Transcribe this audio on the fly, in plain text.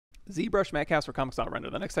ZBrush matte caps for comics not render.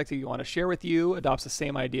 The next technique you want to share with you adopts the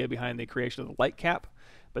same idea behind the creation of the light cap,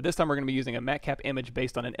 but this time we're going to be using a matte cap image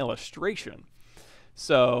based on an illustration.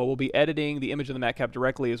 So we'll be editing the image of the matte cap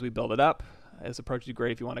directly as we build it up. This approach is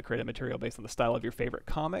great if you want to create a material based on the style of your favorite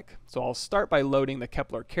comic. So I'll start by loading the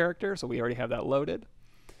Kepler character, so we already have that loaded.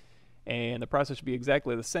 And the process should be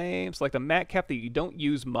exactly the same. Select a matte cap that you don't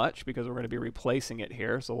use much because we're going to be replacing it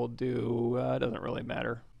here. So we'll do, doesn't really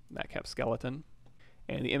matter, matte cap skeleton.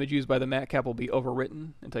 And the image used by the matte cap will be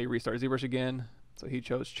overwritten until you restart ZBrush again. So he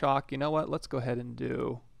chose chalk. You know what? Let's go ahead and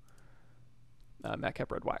do matte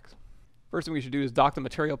cap red wax. First thing we should do is dock the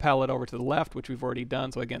material palette over to the left, which we've already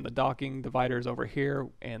done. So again, the docking divider is over here,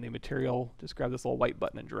 and the material, just grab this little white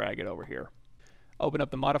button and drag it over here. Open up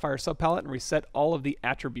the modifier subpalette and reset all of the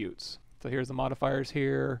attributes. So here's the modifiers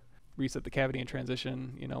here. Reset the cavity and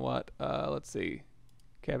transition. You know what? Let's see.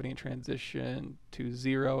 Cavity and transition to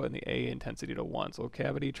 0 and the A intensity to 1. So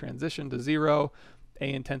cavity transition to 0,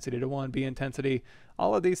 A intensity to 1, B intensity.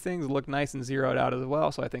 All of these things look nice and zeroed out as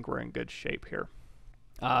well, so I think we're in good shape here.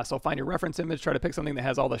 So find your reference image, try to pick something that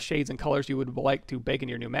has all the shades and colors you would like to bake in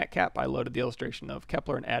your new matte cap. I loaded the illustration of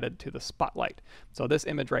Kepler and added to the spotlight. So this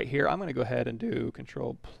image right here, I'm going to go ahead and do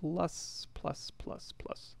Control plus.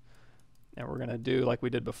 And we're going to do like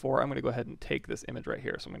we did before. I'm going to go ahead and take this image right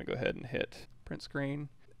here. So I'm going to go ahead and hit print screen,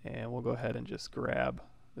 and we'll go ahead and just grab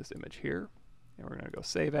this image here. And we're going to go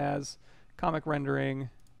save as, comic rendering.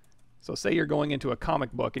 So say you're going into a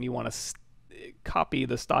comic book and you want to copy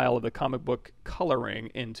the style of the comic book coloring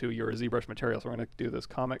into your ZBrush material. So we're going to do this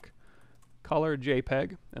comic color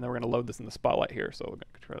JPEG, and then we're going to load this in the spotlight here. So we're going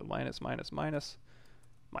to control minus.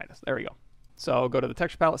 There we go. So go to the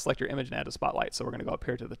texture palette, select your image, and add to spotlight. So we're going to go up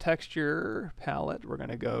here to the texture palette. We're going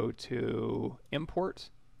to go to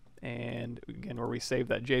import, and again, where we save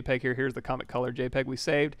that JPEG here, here's the comic color JPEG we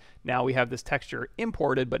saved. Now we have this texture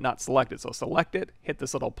imported but not selected. So select it, hit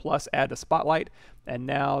this little plus, add to spotlight, and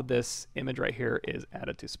now this image right here is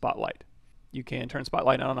added to spotlight. You can turn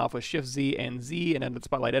spotlight on and off with Shift Z and Z, and enter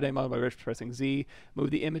spotlight editing mode by pressing Z.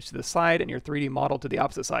 Move the image to the side and your 3D model to the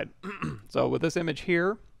opposite side. So with this image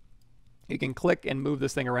here, you can click and move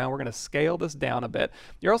this thing around. We're going to scale this down a bit.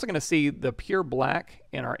 You're also going to see the pure black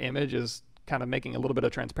in our image is kind of making a little bit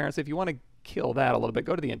of transparency. If you want to kill that a little bit,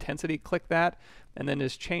 go to the intensity, click that, and then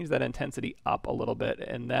just change that intensity up a little bit,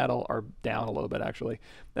 and that'll, or down a little bit actually,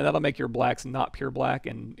 and that'll make your blacks not pure black,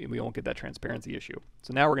 and we won't get that transparency issue.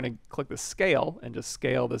 So now we're going to click the scale and just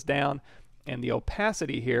scale this down, and the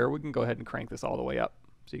opacity here, we can go ahead and crank this all the way up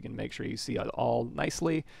so you can make sure you see it all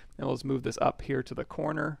nicely. And we'll just move this up here to the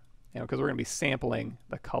corner, because we're going to be sampling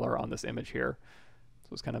the color on this image here. So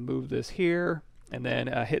let's kind of move this here, and then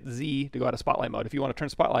hit Z to go out of spotlight mode. If you want to turn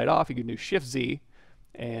spotlight off, you can do Shift Z,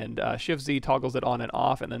 and Shift Z toggles it on and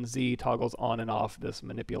off, and then Z toggles on and off this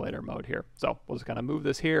manipulator mode here. So we'll just kind of move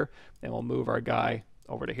this here, and we'll move our guy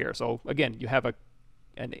over to here. So again, you have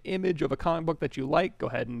an image of a comic book that you like, go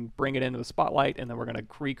ahead and bring it into the spotlight, and then we're going to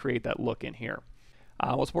recreate that look in here.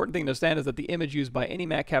 What's important thing to understand is that the image used by any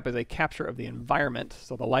matte cap is a capture of the environment,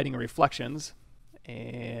 so the lighting and reflections.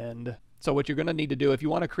 And so what you're going to need to do if you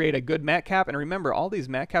want to create a good matte cap, and remember all these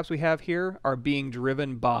matte caps we have here are being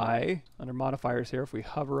driven by, under modifiers here, if we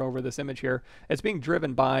hover over this image here, it's being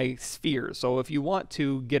driven by spheres. So if you want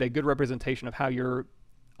to get a good representation of how your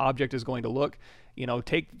object is going to look, you know,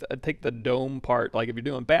 take the dome part. Like if you're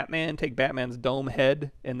doing Batman, take Batman's dome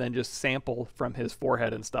head and then just sample from his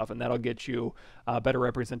forehead and stuff, and that'll get you a better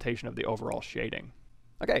representation of the overall shading.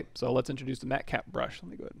 Okay, so let's introduce the matte cap brush.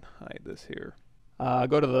 Let me go ahead and hide this here.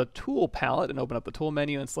 Go to the tool palette and open up the tool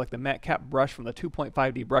menu and select the matte cap brush from the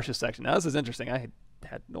 2.5D brushes section. Now this is interesting. I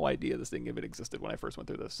had no idea this thing even existed when I first went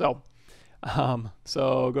through this. So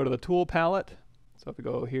go to the tool palette. So if we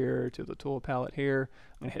go here to the tool palette here,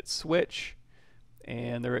 I'm going to hit switch,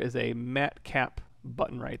 and there is a matte cap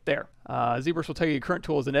button right there. ZBrush will tell you your current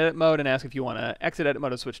tool is in edit mode and ask if you want to exit edit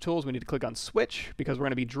mode and switch tools. We need to click on switch because we're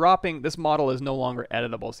going to be dropping, this model is no longer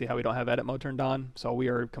editable. See how we don't have edit mode turned on? So we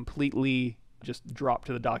are completely just dropped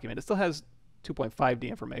to the document. It still has 2.5D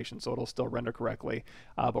information, so it'll still render correctly,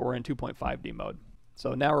 but we're in 2.5D mode.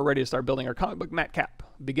 So now we're ready to start building our comic book matte cap.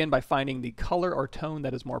 Begin by finding the color or tone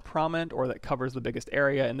that is more prominent or that covers the biggest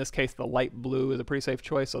area. In this case, the light blue is a pretty safe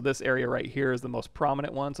choice. So this area right here is the most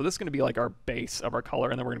prominent one. So this is going to be like our base of our color,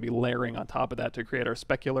 and then we're going to be layering on top of that to create our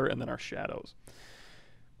specular and then our shadows.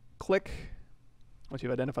 Click. Once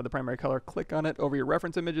you've identified the primary color, click on it over your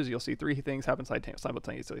reference images. You'll see three things happen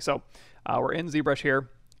simultaneously. So we're in ZBrush here,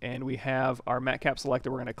 and we have our matte cap selected.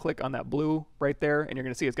 We're going to click on that blue right there, and you're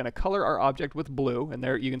going to see it's going to color our object with blue. And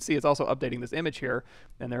there you can see it's also updating this image here.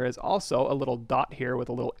 And there is also a little dot here with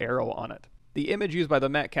a little arrow on it. The image used by the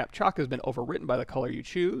Matcap chalk has been overwritten by the color you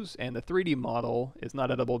choose, and the 3D model is not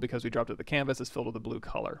editable because we dropped it to the canvas. It's filled with a blue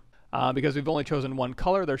color. Because we've only chosen one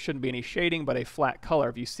color, there shouldn't be any shading but a flat color.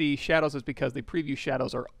 If you see shadows, it's because the preview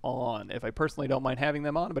shadows are on. If I personally don't mind having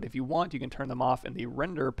them on, but if you want, you can turn them off in the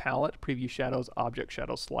render palette, preview shadows, object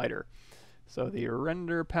shadow slider. So the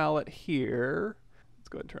render palette here, let's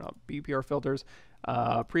go ahead and turn off BPR filters,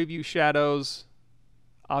 preview shadows,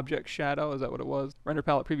 object shadow, is that what it was? Render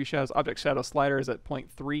palette, preview shadows, object shadow slider is at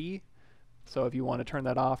 0.3. So if you want to turn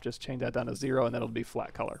that off, just change that down to 0 and then it'll be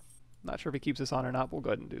flat color. Not sure if he keeps this on or not, but we'll go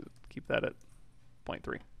ahead and keep that at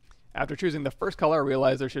 0.3. After choosing the first color, I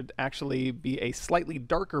realized there should actually be a slightly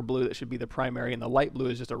darker blue that should be the primary, and the light blue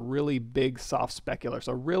is just a really big soft specular.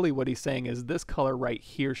 So really what he's saying is this color right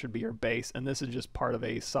here should be your base, and this is just part of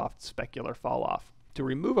a soft specular fall off. To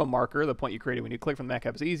remove a marker, the point you created when you click from the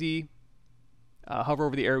Matcap is easy. Hover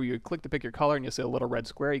over the area, you click to pick your color, and you'll see a little red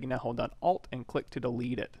square. You can now hold down Alt and click to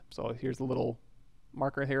delete it. So here's the little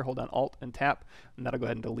marker here, hold down Alt and tap, and that'll go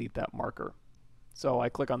ahead and delete that marker. So I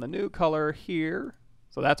click on the new color here.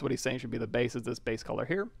 So that's what he's saying should be the base, is this base color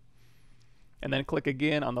here. And then click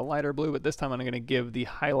again on the lighter blue, but this time I'm going to give the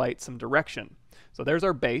highlight some direction. So there's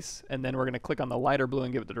our base, and then we're going to click on the lighter blue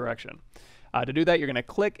and give it the direction. To do that, you're going to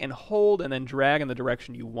click and hold and then drag in the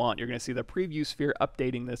direction you want. You're going to see the preview sphere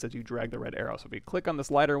updating this as you drag the red arrow. So if you click on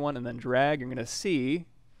this lighter one and then drag, you're going to see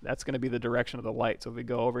that's going to be the direction of the light. So if we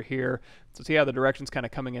go over here, so see how the direction's kind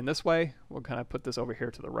of coming in this way? We'll kind of put this over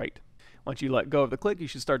here to the right. Once you let go of the click, you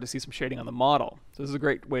should start to see some shading on the model. So this is a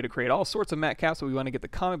great way to create all sorts of matcaps, so we want to get the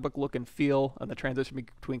comic book look and feel, and the transition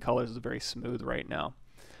between colors is very smooth right now.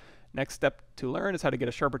 Next step to learn is how to get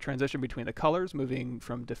a sharper transition between the colors, moving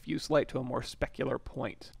from diffuse light to a more specular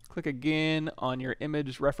point. Click again on your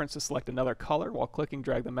image reference to select another color. While clicking,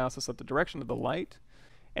 drag the mouse to set the direction of the light.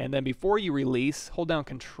 And then before you release, hold down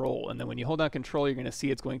Control. And then when you hold down Control, you're going to see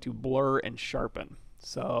it's going to blur and sharpen.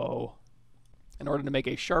 So in order to make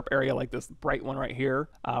a sharp area like this bright one right here,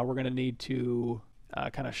 we're going to need to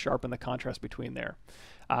kind of sharpen the contrast between there.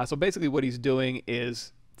 So basically what he's doing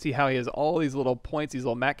is, see how he has all these little points, these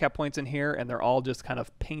little Matcap points in here, and they're all just kind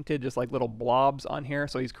of painted just like little blobs on here.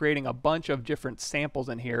 So he's creating a bunch of different samples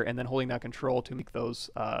in here and then holding down Control to make those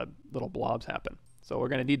little blobs happen. So we're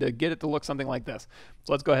going to need to get it to look something like this.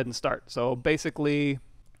 So let's go ahead and start. So basically,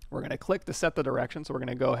 we're going to click to set the direction. So we're going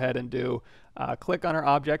to go ahead and do click on our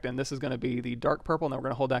object, and this is going to be the dark purple, and then we're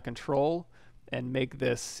going to hold down Control and make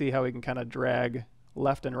this, see how we can kind of drag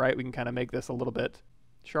left and right. We can kind of make this a little bit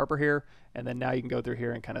sharper here, and then now you can go through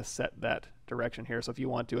here and kind of set that direction here. So if you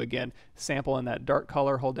want to, again, sample in that dark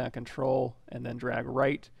color, hold down Control, and then drag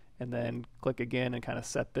right, and then click again and kind of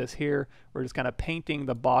set this here. We're just kind of painting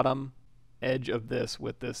the bottom edge of this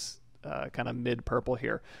with this kind of mid purple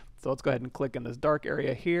here. So let's go ahead and click in this dark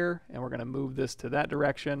area here, and we're going to move this to that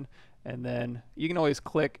direction, and then you can always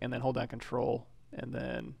click and then hold down Control and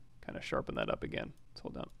then kind of sharpen that up again. Let's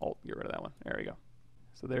hold down Alt, get rid of that one. There we go.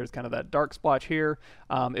 So there's kind of that dark splotch here.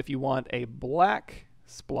 If you want a black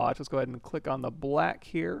splotch, let's go ahead and click on the black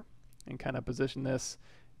here and kind of position this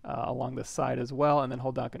along the side as well, and then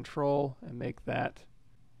hold down Control and make that,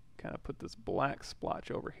 kind of put this black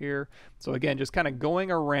splotch over here. So again, just kind of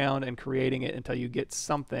going around and creating it until you get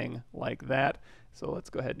something like that. So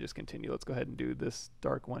let's go ahead and just continue. Let's go ahead and do this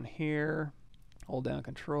dark one here. Hold down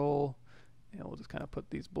Control, and we'll just kind of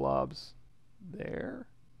put these blobs there.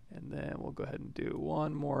 And then we'll go ahead and do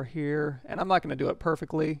one more here. And I'm not going to do it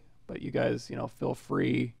perfectly, but you guys, you know, feel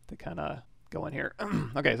free to kind of go in here.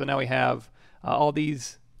 Okay, so now we have all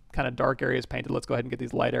these kind of dark areas painted. Let's go ahead and get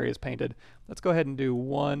these light areas painted. Let's go ahead and do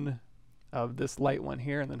one of this light one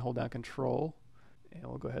here, and then hold down Control. And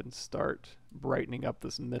we'll go ahead and start brightening up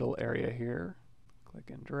this middle area here. Click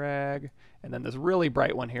and drag. And then this really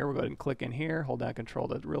bright one here, we'll go ahead and click in here, hold down Control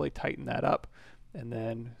to really tighten that up, and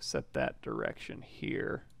then set that direction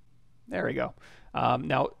here. There we go.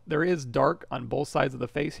 Now, there is dark on both sides of the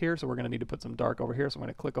face here, so we're going to need to put some dark over here. So I'm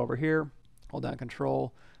going to click over here, hold down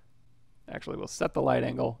Control. Actually, we'll set the light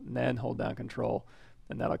angle, and then hold down Control,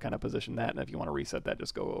 and that'll kind of position that. And if you want to reset that,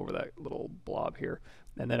 just go over that little blob here.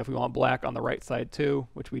 And then if we want black on the right side too,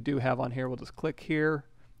 which we do have on here, we'll just click here,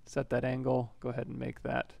 set that angle, go ahead and make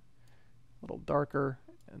that a little darker,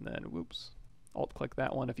 and then, whoops, Alt-click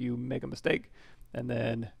that one if you make a mistake. And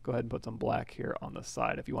then go ahead and put some black here on the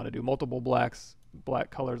side. If you want to do multiple blacks,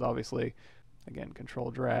 black colors obviously, again,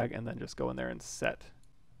 Control drag, and then just go in there and set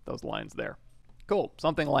those lines there. Cool,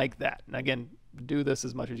 something like that. And again, do this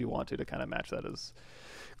as much as you want to kind of match that as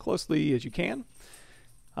closely as you can.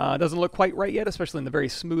 Doesn't look quite right yet, especially in the very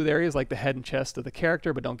smooth areas like the head and chest of the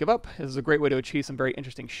character, but don't give up. This is a great way to achieve some very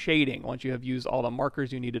interesting shading. Once you have used all the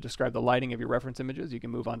markers you need to describe the lighting of your reference images, you can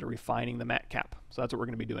move on to refining the matcap. So that's what we're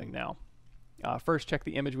going to be doing now. First, check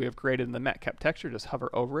the image we have created in the matcap texture. Just hover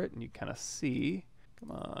over it and you kind of see.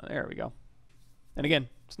 Come on, there we go. And again,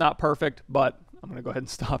 it's not perfect, but I'm going to go ahead and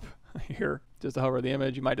stop here. Just to hover the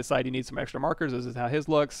image, you might decide you need some extra markers. This is how his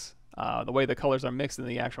looks. The way the colors are mixed in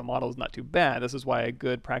the actual model is not too bad. This is why a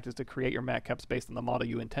good practice to create your matcaps based on the model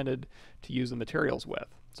you intended to use the materials with.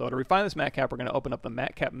 So to refine this matcap, we're going to open up the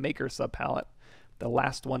Matcap Markers subpalette, the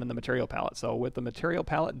last one in the material palette. So with the material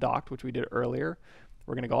palette docked, which we did earlier,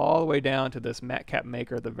 we're going to go all the way down to this Matcap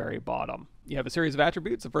Maker at the very bottom. You have a series of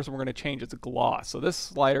attributes. The first one we're going to change is gloss. So this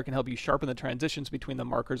slider can help you sharpen the transitions between the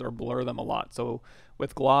markers or blur them a lot. So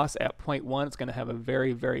with gloss at 0.1, it's going to have a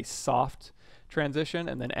very, very soft transition,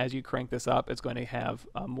 and then as you crank this up, it's going to have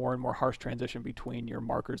a more and more harsh transition between your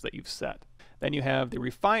markers that you've set. Then you have the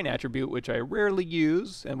refine attribute, which I rarely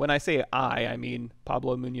use, and when I say I mean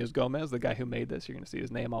Pablo Munoz Gomez, the guy who made this. You're going to see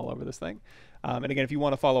his name all over this thing. And again, if you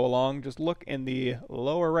want to follow along, just look in the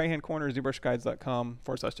lower right-hand corner,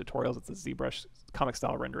 zbrushguides.com/tutorials. It's a ZBrush comic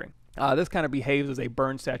style rendering. This kind of behaves as a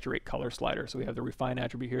burn saturate color slider. So we have the refine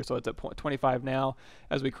attribute here, so it's at 25 now.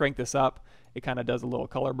 As we crank this up, it kind of does a little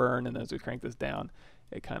color burn, and as we crank this down,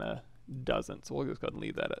 it kind of doesn't. So we'll just go ahead and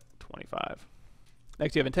leave that at 25.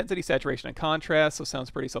 Next, you have intensity, saturation, and contrast. So sounds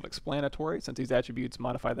pretty self-explanatory. Since these attributes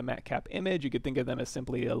modify the matcap image, you could think of them as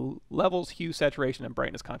simply levels, hue, saturation, and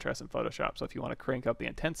brightness contrast in Photoshop. So if you want to crank up the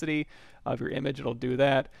intensity of your image, it'll do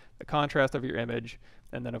that. The contrast of your image,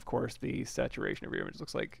 and then of course the saturation of your image.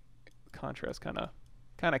 Looks like contrast kind of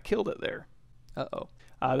killed it there.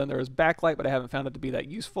 Then there is backlight, but I haven't found it to be that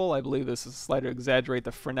useful. I believe this is a slider to exaggerate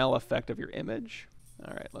the Fresnel effect of your image.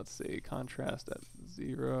 All right, let's see, contrast at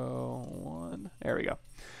 0, 1. There we go.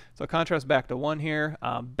 So contrast back to 1 here.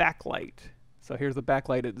 Backlight. So here's the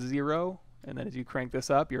backlight at 0, and then as you crank this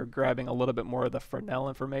up, you're grabbing a little bit more of the Fresnel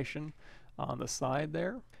information on the side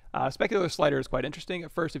there. Specular slider is quite interesting.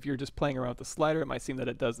 At first, if you're just playing around with the slider, it might seem that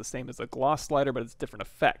it does the same as a gloss slider, but it's a different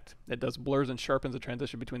effect. It does blurs and sharpens the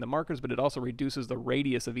transition between the markers, but it also reduces the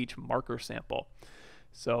radius of each marker sample.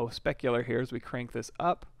 So specular here, as we crank this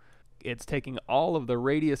up, it's taking all of the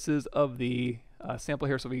radiuses of the sample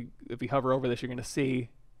here. So if we hover over this, you're going to see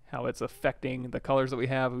how it's affecting the colors that we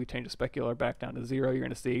have. If we change the specular back down to 0, you're going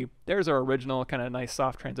to see there's our original kind of nice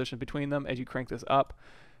soft transition between them. As you crank this up,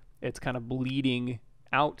 it's kind of bleeding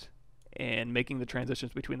out and making the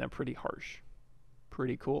transitions between them pretty harsh.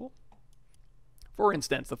 Pretty cool. For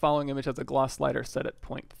instance, the following image has a gloss slider set at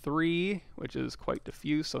 0.3, which is quite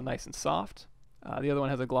diffuse, so nice and soft. The other one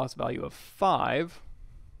has a gloss value of 5.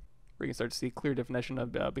 Where you can start to see clear definition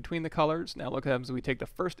of between the colors. Now look at them as we take the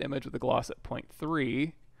first image with the gloss at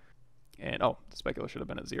 0.3, and the specular should have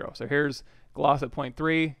been at 0. So here's gloss at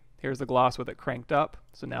 0.3, here's the gloss with it cranked up.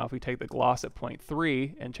 So now if we take the gloss at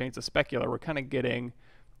 0.3 and change the specular, we're kind of getting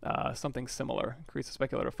something similar. Increase the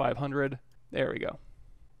specular to 500. There we go.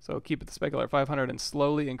 So keep the specular at 500 and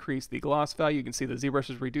slowly increase the gloss value. You can see the ZBrush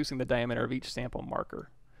is reducing the diameter of each sample marker.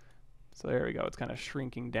 So there we go. It's kind of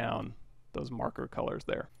shrinking down those marker colors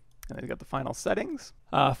there. And then you got the final settings.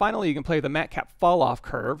 Finally, you can play the matcap fall off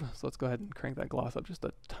curve. So let's go ahead and crank that gloss up just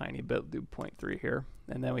a tiny bit, do 0.3 here.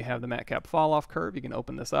 And then we have the matcap fall off curve. You can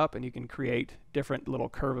open this up and you can create different little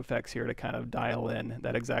curve effects here to kind of dial in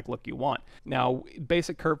that exact look you want. Now,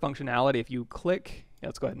 basic curve functionality, if you click,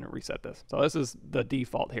 let's go ahead and reset this. So this is the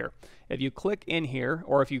default here. If you click in here,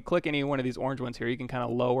 or if you click any one of these orange ones here, you can kind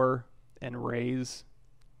of lower and raise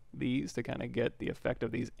these to kind of get the effect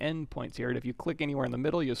of these endpoints here. And if you click anywhere in the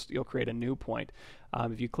middle, you'll create a new point.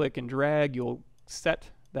 If you click and drag, you'll set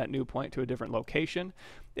that new point to a different location.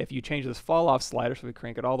 If you change this fall off slider, so we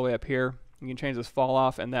crank it all the way up here, you can change this fall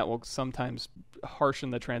off, and that will sometimes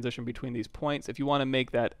harshen the transition between these points. If you want to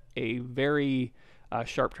make that a very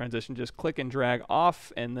sharp transition, just click and drag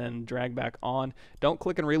off and then drag back on. Don't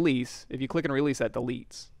click and release. If you click and release, that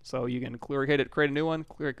deletes. So you can create a new one,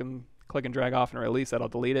 click and drag off and release, that'll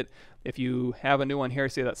delete it. If you have a new one here,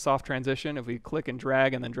 see that soft transition, if we click and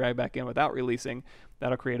drag and then drag back in without releasing,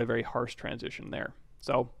 that'll create a very harsh transition there.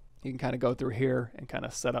 So you can kind of go through here and kind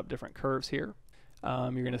of set up different curves here.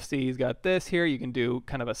 You're going to see he's got this here. You can do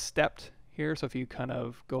kind of a stepped here. So if you kind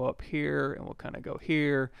of go up here, and we'll kind of go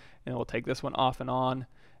here, and we'll take this one off and on,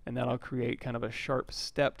 and that'll create kind of a sharp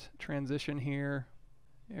stepped transition here.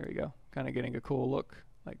 There we go. Kind of getting a cool look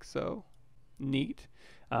like so. Neat.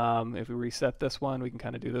 If we reset this one, we can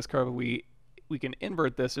kind of do this curve. We can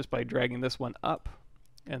invert this just by dragging this one up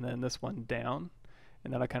and then this one down,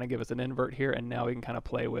 and that'll kind of give us an invert here, and now we can kind of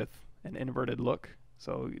play with an inverted look.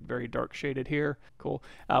 So very dark shaded here. Cool.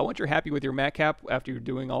 Once you're happy with your Matcap, after you're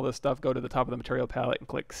doing all this stuff, go to the top of the material palette and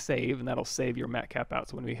click Save, and that'll save your Matcap out.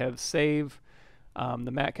 So when we have Save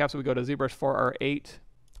the Matcap, so we go to ZBrush 4R8,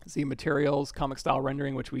 Z Materials, Comic Style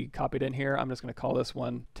Rendering, which we copied in here. I'm just going to call this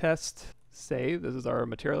one Test Save. This is our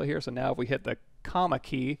material here. So now if we hit the comma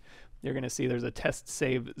key, you're going to see there's a Test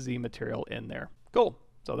Save Z Material in there. Cool.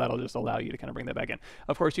 So that'll just allow you to kind of bring that back in.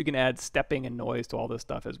 Of course, you can add stepping and noise to all this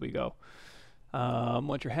stuff as we go.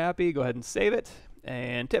 Once you're happy, go ahead and save it.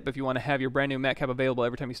 And tip, if you want to have your brand new Matcap available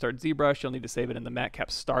every time you start ZBrush, you'll need to save it in the Matcap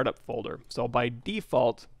Startup folder. So by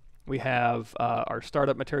default, we have our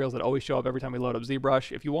startup materials that always show up every time we load up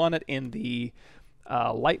ZBrush. If you want it in the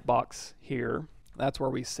Lightbox here, that's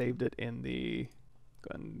where we saved it in the,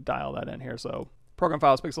 go ahead and dial that in here. So Program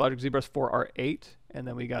Files, Pixelogic, ZBrush 4R8, and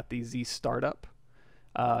then we got the Z Startup.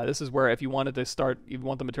 This is where if you wanted to start, you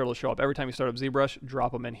want the material to show up every time you start up ZBrush,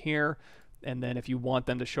 drop them in here. And then if you want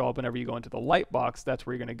them to show up whenever you go into the Lightbox, that's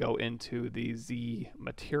where you're going to go into the Z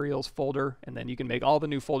Materials folder. And then you can make all the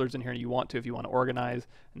new folders in here you want to if you want to organize.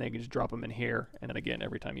 And then you can just drop them in here. And then again,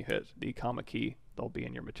 every time you hit the comma key, they'll be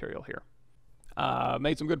in your material here.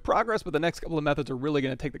 Made some good progress, but the next couple of methods are really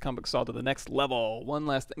going to take the Comic Saw to the next level. One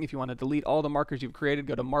last thing, if you want to delete all the markers you've created,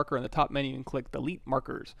 go to Marker in the top menu and click Delete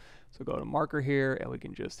Markers. So go to Marker here, and we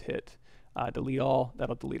can just hit delete all.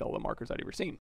 That'll delete all the markers that you've ever seen.